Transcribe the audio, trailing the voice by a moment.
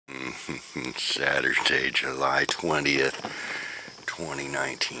Saturday, July 20th,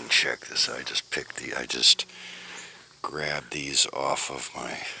 2019. Check this. I just grabbed these off of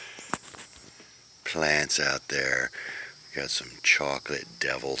my plants out there. Got some chocolate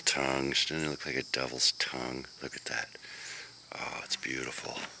devil tongues. Doesn't it look like a devil's tongue? Look at that. Oh, it's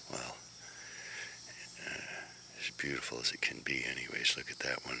beautiful. Well, as beautiful as it can be anyways. Look at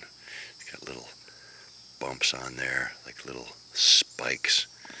that one. It's got little bumps on there, like little spikes.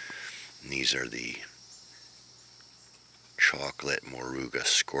 And these are the chocolate moruga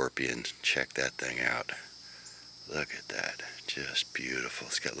scorpion. Check that thing out. Look at that. Just beautiful.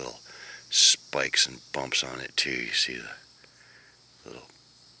 It's got little spikes and bumps on it too. You see the little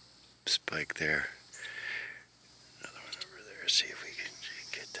spike there? Another one over there. See if we can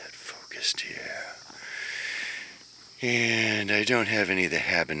get that focused. Yeah. And I don't have any of the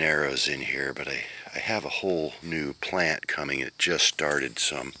habaneros in here, but I have a whole new plant coming. It just started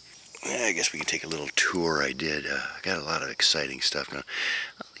some. I guess we can take a little tour. I got a lot of exciting stuff now.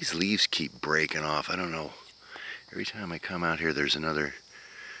 These leaves keep breaking off. I don't know. Every time I come out here, there's another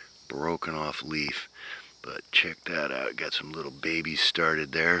broken off leaf. But check that out. Got some little babies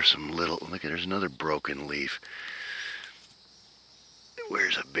started there. Look, there's another broken leaf.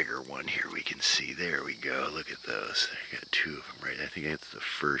 Where's a bigger one here we can see? There we go. Look at those. I got two of them right. I think that's the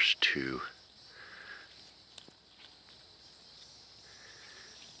first two.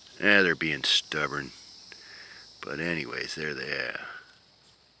 Yeah, they're being stubborn. But anyways, there they are.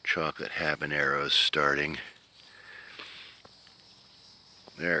 Chocolate habaneros starting.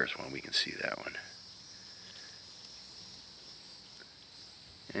 There's one. We can see that one.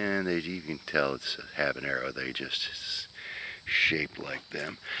 And you can tell it's a habanero. They just shaped like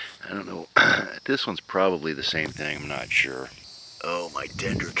them. I don't know. This one's probably the same thing. I'm not sure. Oh, my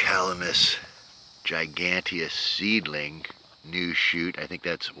Dendrocalamus giganteus seedling. New shoot. I think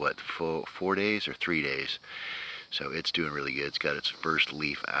that's what, 4 days or 3 days. So it's doing really good. It's got its first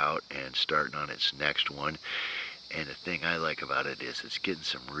leaf out and starting on its next one. And the thing I like about it is it's getting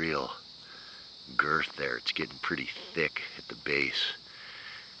some real girth there. It's getting pretty thick at the base.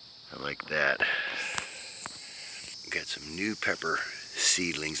 I like that. Got some new pepper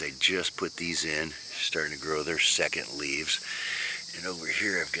seedlings. I just put these in, starting to grow their second leaves. And over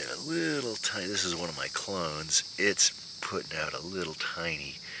here I've got a little tiny, this is one of my clones. It's putting out a little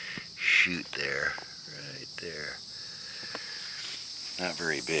tiny shoot there, right there. Not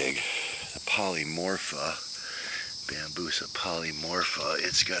very big. The polymorpha, Bambusa polymorpha,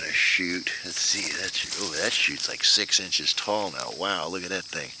 it's got a shoot. Let's see, that shoot's like 6 inches tall now. Wow, look at that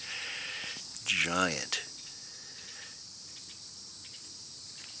thing. Giant.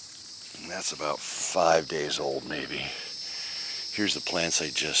 And that's about 5 days old maybe. Here's the plants I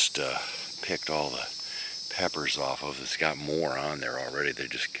just picked all the peppers off of. It's got more on there already. They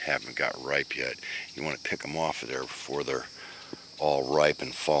just haven't got ripe yet. You want to pick them off of there before they're all ripe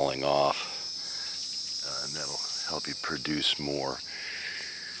and falling off. And that'll help you produce more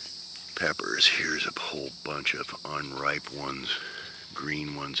peppers. Here's a whole bunch of unripe ones,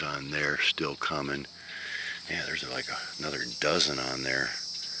 green ones on there, still coming. Yeah, there's like another dozen on there.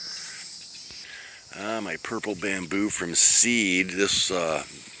 My purple bamboo from seed. This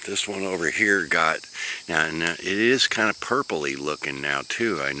one over here got, now it is kind of purpley looking now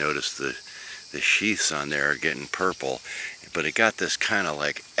too. I noticed the sheaths on there are getting purple, but it got this kind of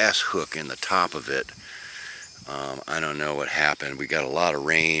like S hook in the top of it. I don't know what happened. We got a lot of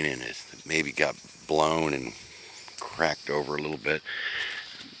rain and it maybe got blown and cracked over a little bit.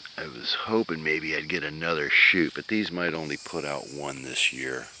 I was hoping maybe I'd get another shoot, but these might only put out one this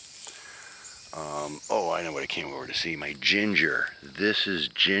year. Oh, I know what I came over to see. My ginger. This is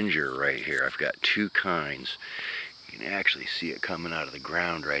ginger right here. I've got two kinds. You can actually see it coming out of the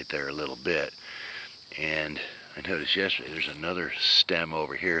ground right there a little bit. And I noticed yesterday there's another stem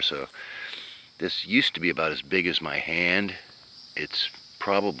over here. So this used to be about as big as my hand. It's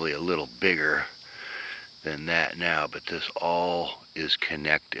probably a little bigger than that now, but this all is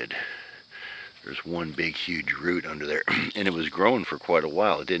connected. There's one big huge root under there, and it was growing for quite a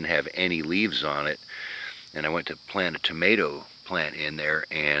while. It didn't have any leaves on it, and I went to plant a tomato plant in there,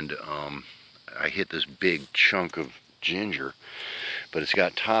 and I hit this big chunk of ginger, but it's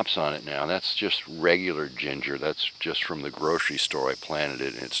got tops on it now. That's just regular ginger. That's just from the grocery store. I planted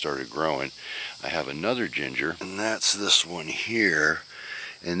it and it started growing. I have another ginger, and that's this one here,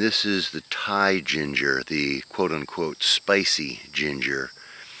 and this is the Thai ginger, the quote-unquote spicy ginger.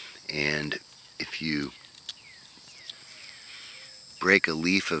 And if you break a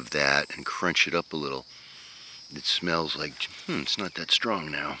leaf of that and crunch it up a little, it smells like, it's not that strong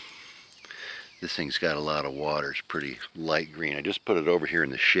now. This thing's got a lot of water. It's pretty light green. I just put it over here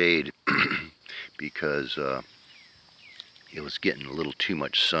in the shade because it was getting a little too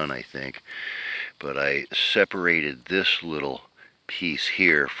much sun, I think. But I separated this little piece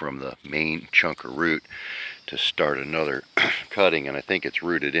here from the main chunk of root to start another cutting, and I think it's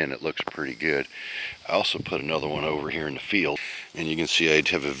rooted in. It looks pretty good. I also put another one over here in the field, and you can see I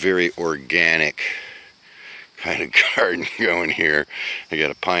have a very organic kind of garden going here. I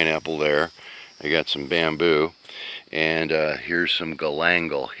got a pineapple there, I got some bamboo, and here's some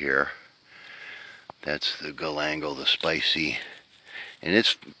galangal here. That's the galangal, the spicy, and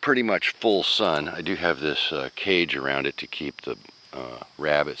it's pretty much full sun. I do have this cage around it to keep the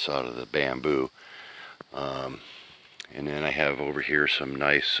rabbits out of the bamboo. And then I have over here some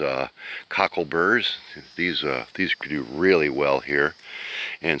nice cockleburs. These do really well here.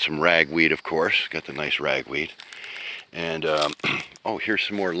 And some ragweed, of course. Got the nice ragweed. And oh, here's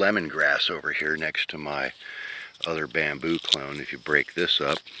some more lemongrass over here next to my other bamboo clone. If you break this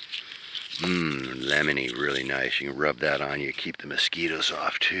up, lemony, really nice. You can rub that on you, keep the mosquitoes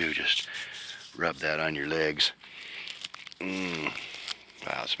off too. Just rub that on your legs.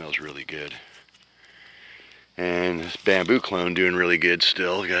 Wow, it smells really good. And this bamboo clone doing really good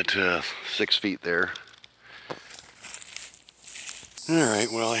still. Got 6 feet there. Alright,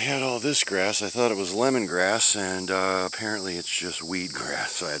 well, I had all this grass. I thought it was lemongrass, and apparently it's just weed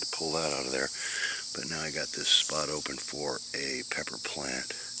grass, so I had to pull that out of there. But now I got this spot open for a pepper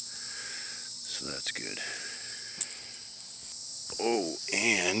plant. So that's good. Oh,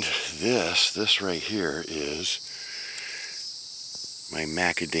 and this right here is my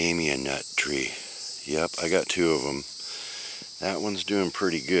macadamia nut tree. Yep, I got 2 of them. That one's doing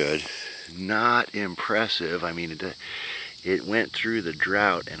pretty good. Not impressive. I mean, it went through the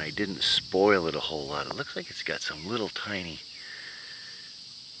drought and I didn't spoil it a whole lot. It looks like it's got some little tiny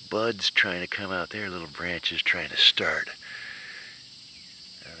buds trying to come out there, little branches trying to start.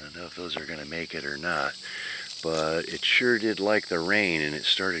 I don't know if those are going to make it or not, but it sure did like the rain, and it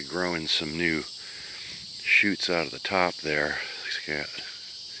started growing some new shoots out of the top there. It's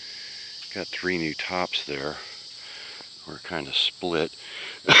got 3 new tops there. We're kind of split.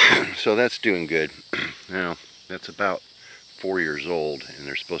 So that's doing good. Now, that's about 4 years old, and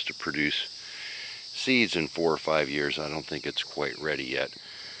they're supposed to produce seeds in 4 or 5 years. I don't think it's quite ready yet.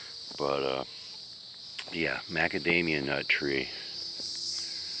 But, yeah, macadamia nut tree.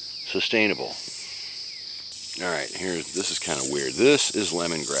 Sustainable. Alright, this is kind of weird. This is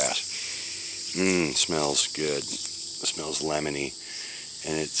lemongrass. Smells good. It smells lemony.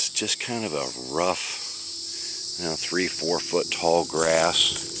 And it's just kind of a rough, 3-4 foot tall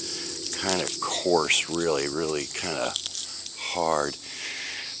grass. Kind of coarse, really kind of hard.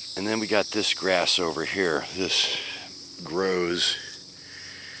 And then we got this grass over here. This grows,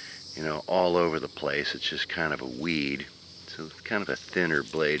 all over the place. It's just kind of a weed. So it's kind of a thinner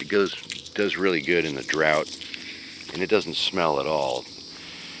blade. It does really good in the drought, and it doesn't smell at all.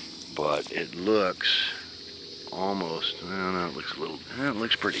 But it looks almost, I don't know, it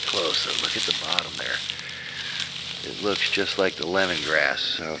looks pretty close. So look at the bottom there. It looks just like the lemongrass.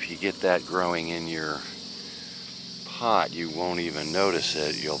 So if you get that growing in your pot, you won't even notice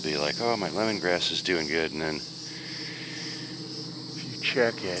it. You'll be like, oh, my lemongrass is doing good. And then if you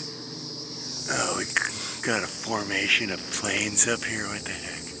check it, oh, we got a formation of planes up here. What the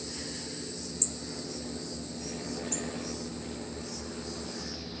heck?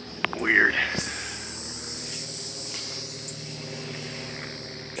 Weird.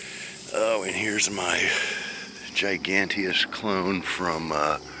 Oh, and here's my giganteous clone from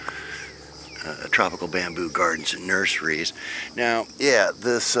Tropical Bamboo Gardens and Nurseries. Now, yeah,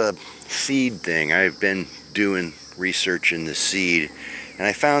 this seed thing, I've been doing research in the seed, and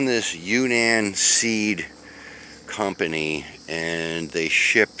I found this Yunnan seed company, and they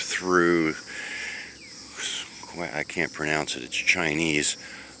ship through, I can't pronounce it, it's Chinese,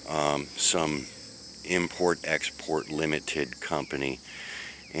 some import-export limited company.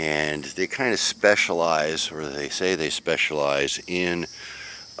 And they kind of specialize, or they say they specialize in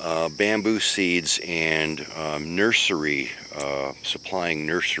bamboo seeds and supplying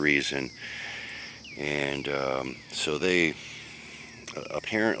nurseries, and so they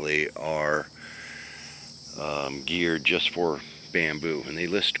apparently are geared just for bamboo. And they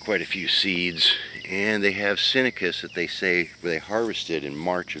list quite a few seeds, and they have Sinicus that they say they harvested in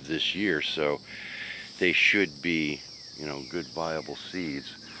March of this year, so they should be, good viable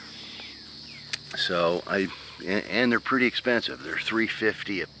seeds. So and they're pretty expensive. They're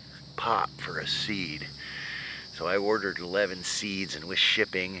 $3.50 a pop for a seed. So I ordered 11 seeds, and with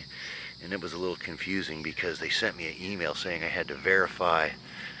shipping, and it was a little confusing because they sent me an email saying I had to verify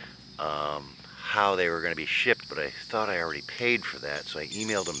how they were going to be shipped, but I thought I already paid for that, so I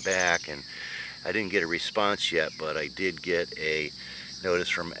emailed them back, and I didn't get a response yet, but I did get a notice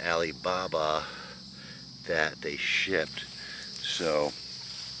from Alibaba that they shipped. So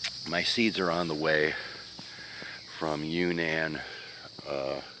my seeds are on the way from Yunnan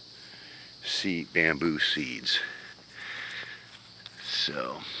bamboo seeds.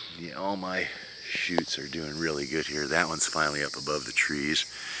 So yeah, all my shoots are doing really good here. That one's finally up above the trees.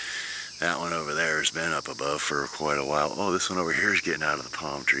 That one over there has been up above for quite a while. Oh, this one over here is getting out of the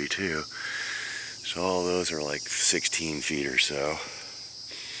palm tree too. So all those are like 16 feet or so.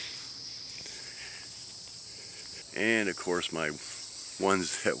 And of course my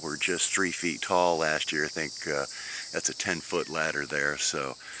ones that were just 3 feet tall last year, I think that's a 10-foot ladder there.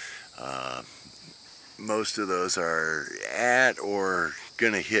 So most of those are at or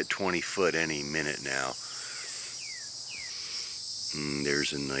gonna hit 20 foot any minute now.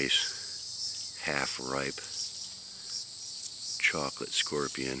 There's a nice half-ripe chocolate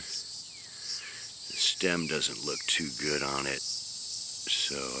scorpion. The stem doesn't look too good on it,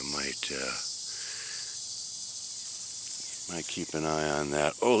 so I might keep an eye on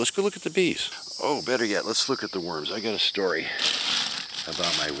that. Oh, let's go look at the bees. Oh, better yet, let's look at the worms. I got a story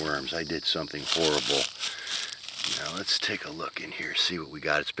about my worms. I did something horrible. Now let's take a look in here, see what we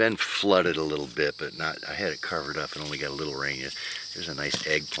got. It's been flooded a little bit, but not. I had it covered up and only got a little rain. There's a nice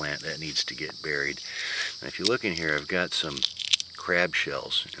eggplant that needs to get buried. And if you look in here, I've got some crab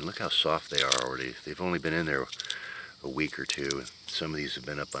shells, and look how soft they are already. They've only been in there a week or two. Some of these have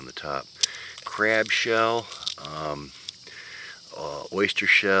been up on the top. Crab shell, oyster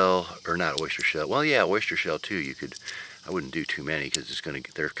shell, or not oyster shell. Well, yeah, oyster shell too. You could. I wouldn't do too many because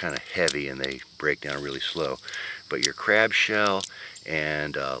they're kind of heavy and they break down really slow. But your crab shell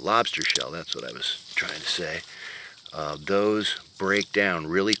and lobster shell, that's what I was trying to say. Those break down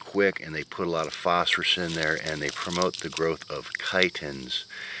really quick, and they put a lot of phosphorus in there, and they promote the growth of chitins,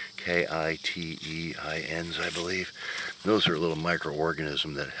 K-I-T-E-I-N-s, I believe. Those are a little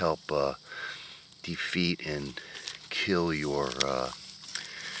microorganism that help defeat and kill your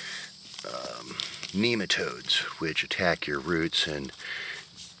nematodes, which attack your roots and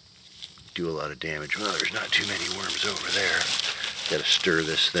do a lot of damage. Well, there's not too many worms over there. Got to stir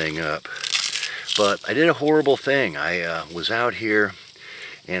this thing up. But I did a horrible thing. I was out here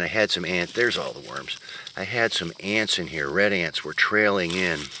and I had some ants. There's all the worms. I had some ants in here. Red ants were trailing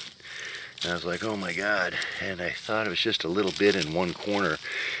in. And I was like, oh my God. And I thought it was just a little bit in one corner.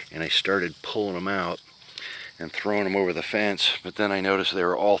 And I started pulling them out and throwing them over the fence. But then I noticed they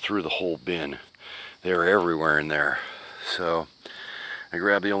were all through the whole bin. They were everywhere in there. So I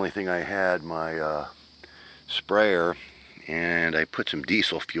grabbed the only thing I had, my sprayer, and I put some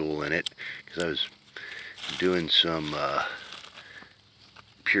diesel fuel in it because I was doing some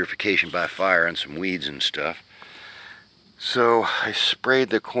purification by fire on some weeds and stuff. So I sprayed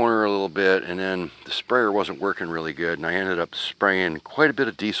the corner a little bit, and then the sprayer wasn't working really good, and I ended up spraying quite a bit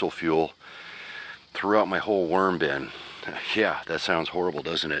of diesel fuel throughout my whole worm bin. Yeah, that sounds horrible,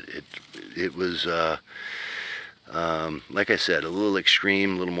 doesn't it? It was like I said, a little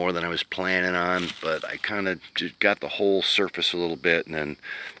extreme, a little more than I was planning on, but I kind of just got the whole surface a little bit, and then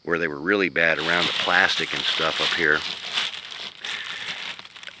where they were really bad around the plastic and stuff up here,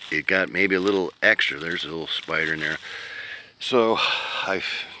 it got maybe a little extra. There's a little spider in there. So I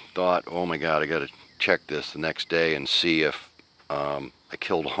thought, oh my God, I got to check this the next day and see if I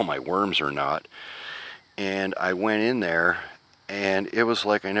killed all my worms or not. And I went in there, and it was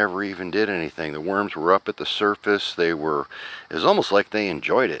like I never even did anything. The worms were up at the surface. It was almost like they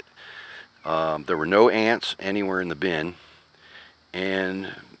enjoyed it. There were no ants anywhere in the bin,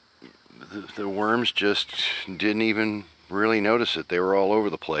 and the worms just didn't even really notice it. They were all over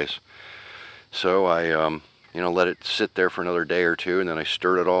the place. So I let it sit there for another day or two, and then I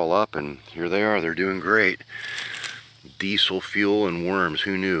stirred it all up, and here they are. They're doing great. Diesel fuel and worms,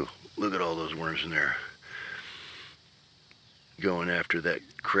 who knew? Look at all those worms in there. Going after that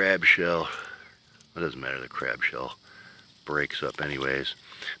crab shell. It doesn't matter, the crab shell breaks up anyways.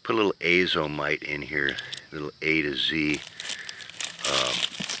 Put a little azomite in here, a little A to Z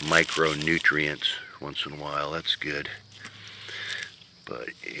micronutrients once in a while. That's good. But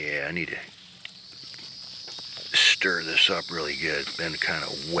yeah, I need to stir this up really good. It's been kind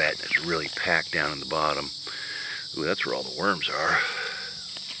of wet. It's really packed down in the bottom. Ooh, that's where all the worms are.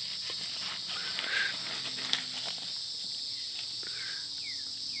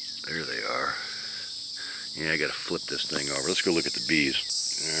 There they are. Yeah, I gotta flip this thing over. Let's go look at the bees.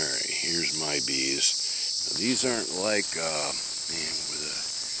 Alright, here's my bees. Now, these aren't like, man, with a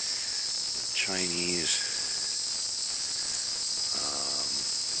Chinese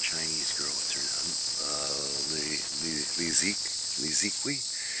girl, what's her name? Liziqi?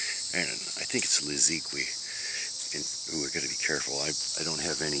 I don't know. I think it's Liziqi. And ooh, I gotta be careful. I don't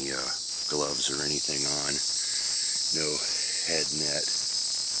have any gloves or anything on. No head net.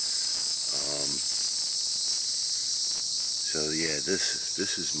 So yeah,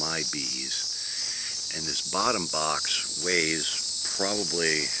 this is my bees. And this bottom box weighs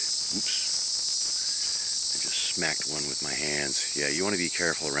probably, oops, I just smacked one with my hands. Yeah, you want to be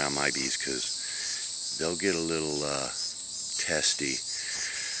careful around my bees because they'll get a little testy.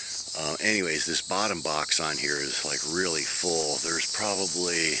 Anyways, this bottom box on here is like really full. There's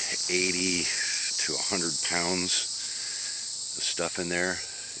probably 80 to 100 pounds of stuff in there.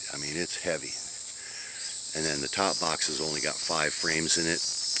 I mean, it's heavy. And then the top box has only got 5 frames in it.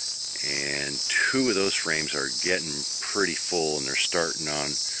 And 2 of those frames are getting pretty full, and they're starting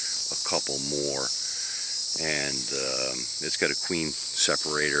on a couple more. And it's got a queen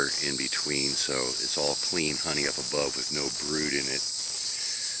separator in between, so it's all clean honey up above with no brood in it.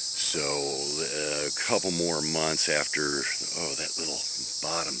 So a couple more months after, oh, that little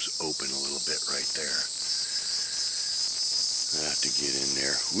bottom's open a little bit right there. I have to get in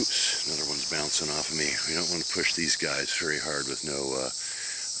there. Whoops, another one's bouncing off of me. We don't want to push these guys very hard with no,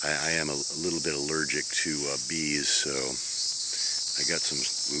 I am a little bit allergic to bees, so I got some,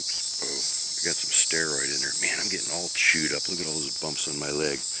 oops, oh, I got some steroid in there. Man, I'm getting all chewed up. Look at all those bumps on my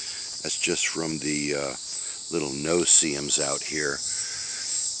leg. That's just from the little no-see-ums out here.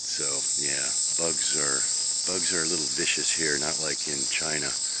 So yeah, bugs are a little vicious here, not like in China.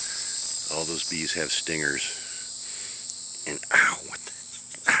 All those bees have stingers. And ow, what the,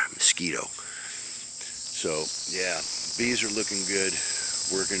 mosquito. So yeah, bees are looking good,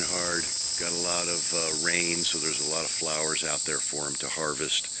 working hard. Got a lot of rain, so there's a lot of flowers out there for them to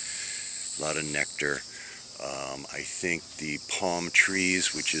harvest. A lot of nectar. I think the palm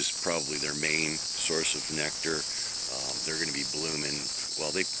trees, which is probably their main source of nectar, they're going to be blooming.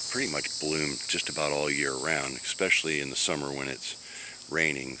 Well, they pretty much bloom just about all year round, especially in the summer when it's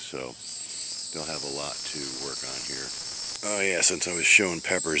raining, so they'll have a lot to work on here. Oh yeah, since I was showing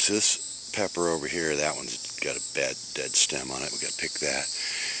peppers, this pepper over here, that one's got a bad dead stem on it. We got to pick that.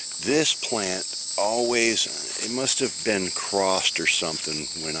 This plant always, it must have been crossed or something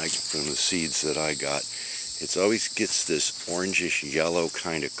from the seeds that I got. It always gets this orangish yellow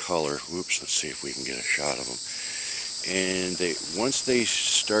kind of color. Whoops, let's see if we can get a shot of them. And once they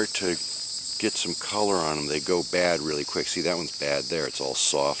start to get some color on them, they go bad really quick. See, that one's bad there. It's all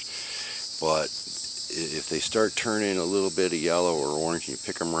soft. But if they start turning a little bit of yellow or orange and you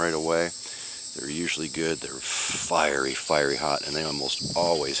pick them right away, they're usually good. They're fiery, fiery hot, and they almost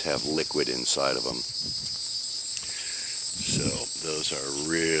always have liquid inside of them. So those are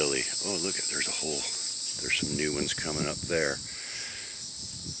really, oh look, there's some new ones coming up there.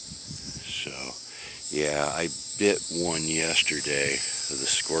 So yeah, I bit one yesterday of the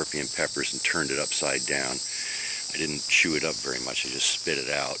scorpion peppers and turned it upside down. I didn't chew it up very much, I just spit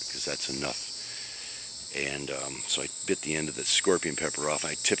it out because that's enough. And so I bit the end of the scorpion pepper off.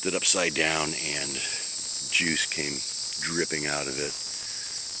 I tipped it upside down and juice came dripping out of it.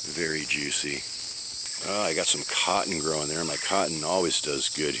 Very juicy. Oh, I got some cotton growing there. My cotton always does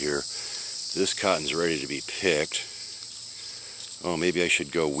good here. This cotton's ready to be picked. Oh, maybe I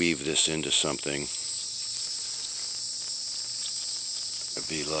should go weave this into something. It'd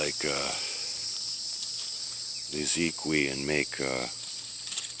be like Liziqi and make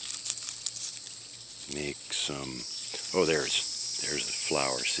some. Oh, there's the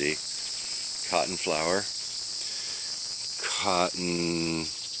flower. See, cotton flower. Cotton.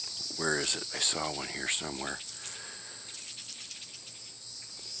 Where is it? I saw one here somewhere.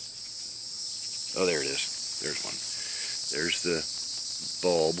 Oh, there it is. There's one. There's the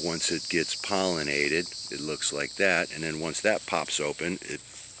bulb. Once it gets pollinated, it looks like that. And then once that pops open,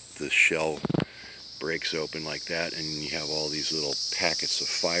 the shell breaks open like that, and you have all these little packets of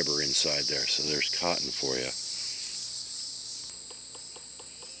fiber inside there. So there's cotton for you.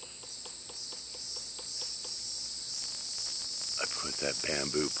 I put that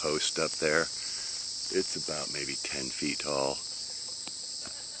bamboo post up there. It's about maybe 10 feet tall.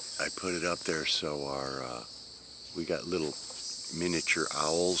 I put it up there so we got little miniature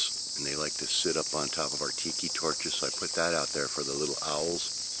owls, and they like to sit up on top of our tiki torches, so I put that out there for the little owls,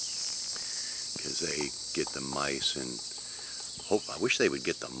 because they get the mice, and I wish they would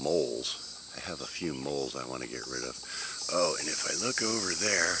get the moles. I have a few moles I want to get rid of. Oh, and if I look over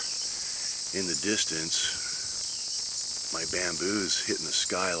there in the distance, my bamboo's hitting the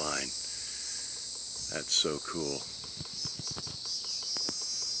skyline. That's so cool.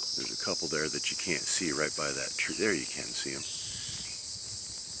 There's a couple there that you can't see right by that tree. There you can see them.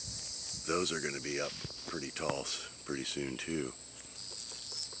 Those are going to be up pretty tall pretty soon too.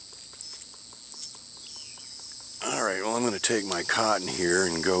 Alright, well I'm going to take my cotton here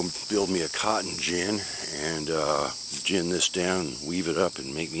and go build me a cotton gin and gin this down and weave it up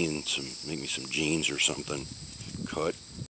and make me some jeans or something. Cut.